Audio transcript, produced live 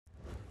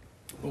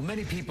Well,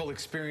 many people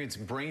experience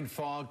brain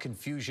fog,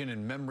 confusion,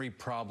 and memory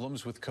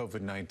problems with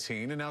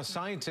COVID-19. And now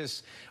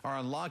scientists are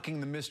unlocking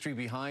the mystery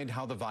behind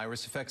how the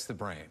virus affects the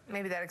brain.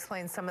 Maybe that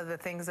explains some of the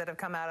things that have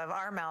come out of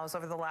our mouths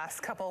over the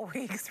last couple of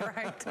weeks,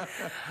 right?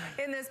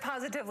 In this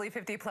Positively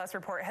 50 Plus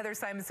report, Heather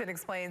Simonson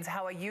explains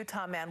how a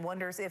Utah man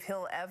wonders if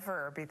he'll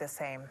ever be the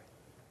same.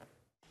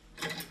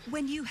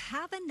 When you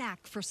have a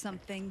knack for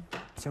something,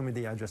 show me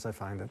the address, I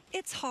find it.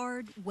 It's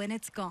hard when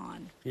it's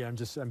gone. Yeah,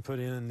 I'm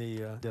putting in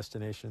the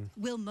destination.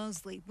 Will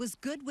Mosley was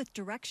good with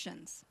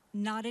directions.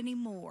 Not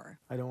anymore.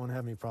 I don't want to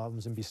have any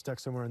problems and be stuck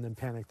somewhere and then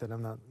panic that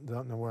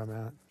don't know where I'm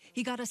at.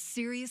 He got a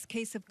serious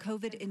case of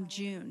COVID in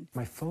June.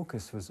 My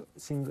focus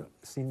seemed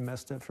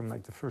messed up from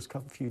like the first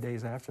few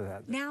days after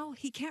that. Now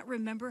he can't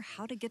remember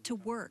how to get to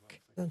work.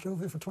 I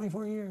drove it for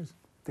 24 years.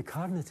 The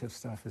cognitive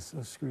stuff is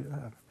so screwed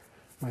up.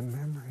 My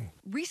memory.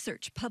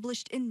 Research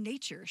published in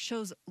Nature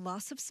shows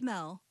loss of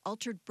smell,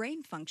 altered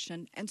brain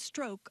function, and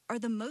stroke are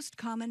the most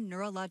common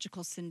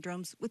neurological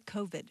syndromes with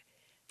COVID.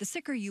 The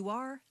sicker you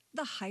are,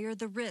 the higher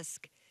the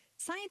risk.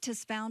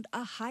 Scientists found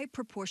a high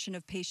proportion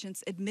of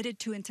patients admitted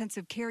to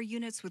intensive care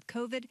units with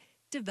COVID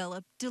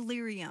develop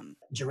delirium.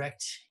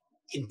 Direct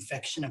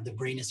infection of the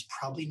brain is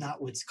probably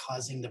not what's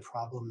causing the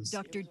problems.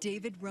 Dr.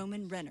 David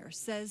Roman Renner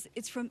says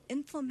it's from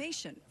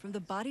inflammation from the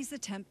body's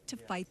attempt to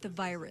fight the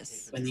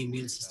virus. When the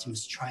immune system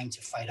is trying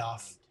to fight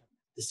off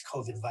this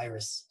COVID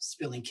virus,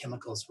 spilling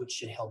chemicals which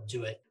should help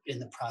do it. In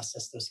the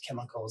process, those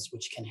chemicals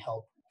which can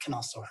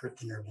also hurt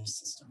the nervous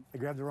system. I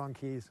grabbed the wrong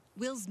keys.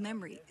 Will's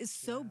memory is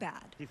so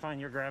bad. Do you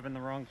find you're grabbing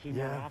the wrong key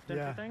more often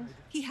for things?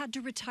 He had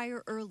to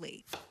retire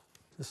early.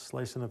 Just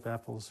slicing up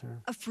apples here.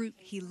 A fruit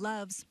he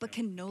loves but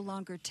can no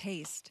longer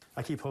taste.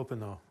 I keep hoping,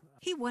 though.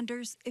 He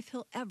wonders if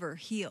he'll ever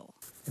heal.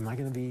 Am I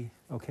going to be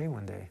okay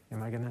one day?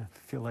 Am I going to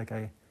feel like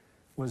I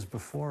was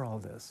before all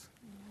this?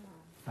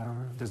 I don't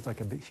know. There's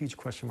like a big, huge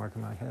question mark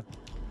in my head.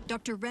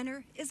 Dr.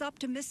 Renner is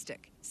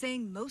optimistic,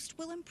 saying most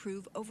will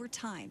improve over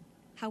time.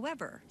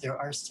 However, there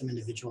are some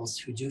individuals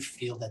who do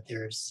feel that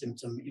their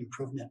symptom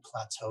improvement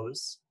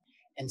plateaus,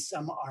 and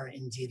some are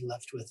indeed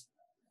left with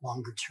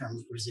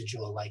longer-term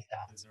residual like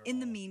that. In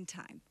the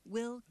meantime,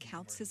 Will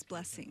counts his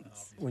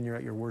blessings. When you're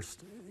at your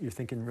worst, you're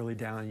thinking really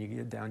down, you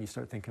get down, you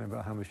start thinking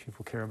about how much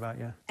people care about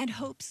you. And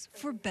hopes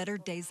for better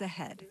days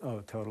ahead. Oh,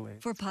 totally.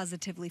 For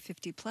Positively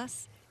 50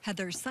 Plus,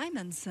 Heather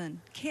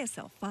Simonson,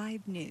 KSL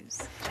 5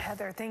 News.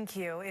 Heather, thank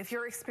you. If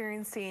you're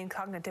experiencing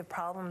cognitive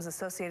problems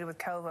associated with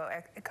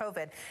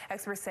COVID,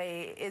 experts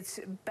say it's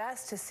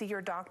best to see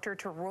your doctor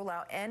to rule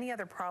out any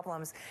other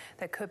problems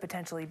that could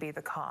potentially be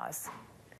the cause.